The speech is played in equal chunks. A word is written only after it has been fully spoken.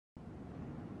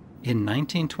In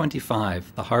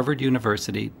 1925, the Harvard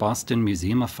University Boston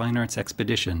Museum of Fine Arts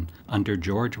expedition under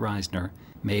George Reisner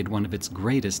made one of its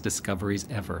greatest discoveries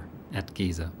ever at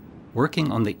Giza.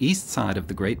 Working on the east side of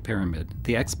the Great Pyramid,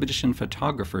 the expedition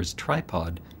photographer's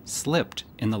tripod slipped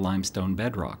in the limestone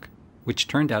bedrock, which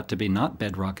turned out to be not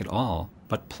bedrock at all,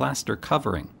 but plaster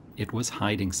covering. It was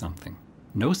hiding something.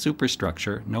 No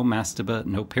superstructure, no mastaba,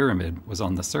 no pyramid was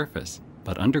on the surface,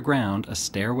 but underground a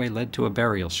stairway led to a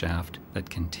burial shaft that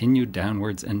continued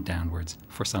downwards and downwards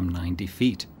for some 90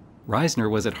 feet. Reisner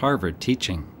was at Harvard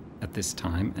teaching at this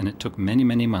time, and it took many,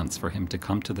 many months for him to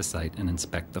come to the site and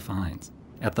inspect the finds.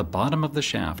 At the bottom of the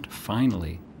shaft,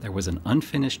 finally, there was an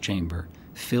unfinished chamber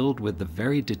filled with the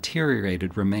very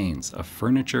deteriorated remains of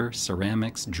furniture,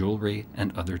 ceramics, jewelry,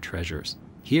 and other treasures.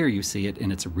 Here you see it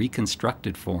in its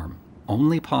reconstructed form,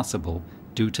 only possible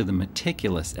due to the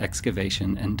meticulous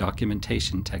excavation and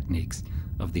documentation techniques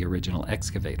of the original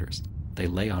excavators. They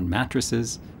lay on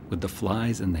mattresses with the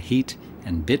flies and the heat,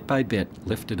 and bit by bit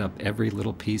lifted up every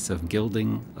little piece of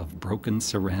gilding, of broken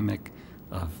ceramic,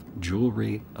 of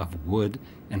jewelry, of wood,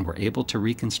 and were able to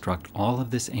reconstruct all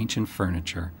of this ancient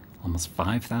furniture almost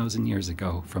 5,000 years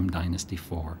ago from Dynasty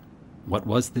 4. What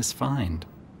was this find?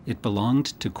 It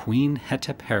belonged to Queen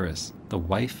Hetepheres, the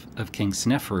wife of King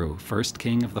Sneferu, first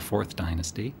king of the 4th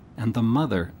dynasty, and the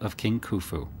mother of King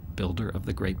Khufu, builder of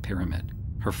the Great Pyramid.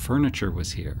 Her furniture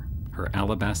was here, her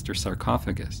alabaster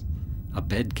sarcophagus, a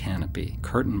bed canopy,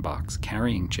 curtain box,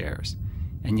 carrying chairs.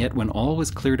 And yet when all was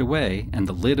cleared away and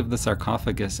the lid of the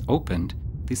sarcophagus opened,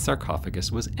 the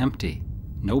sarcophagus was empty.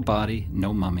 No body,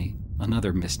 no mummy,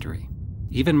 another mystery.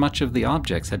 Even much of the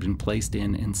objects had been placed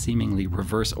in seemingly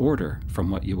reverse order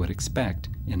from what you would expect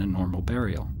in a normal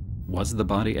burial. Was the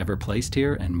body ever placed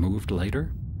here and moved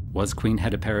later? Was Queen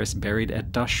Hetepheres buried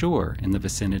at Dashur in the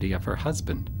vicinity of her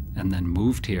husband, and then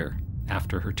moved here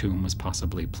after her tomb was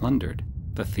possibly plundered?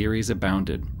 The theories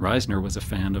abounded. Reisner was a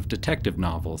fan of detective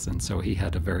novels, and so he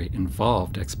had a very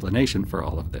involved explanation for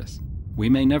all of this. We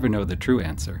may never know the true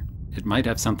answer. It might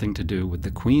have something to do with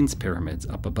the Queen's pyramids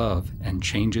up above and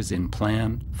changes in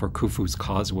plan for Khufu's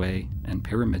causeway and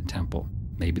pyramid temple.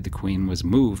 Maybe the Queen was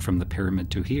moved from the pyramid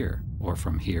to here, or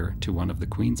from here to one of the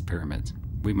Queen's pyramids.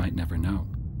 We might never know.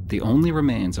 The only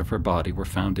remains of her body were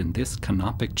found in this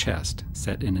canopic chest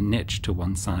set in a niche to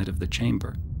one side of the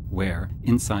chamber, where,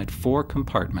 inside 4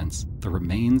 compartments, the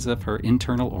remains of her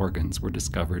internal organs were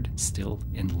discovered still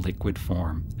in liquid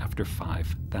form after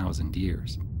 5,000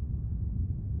 years.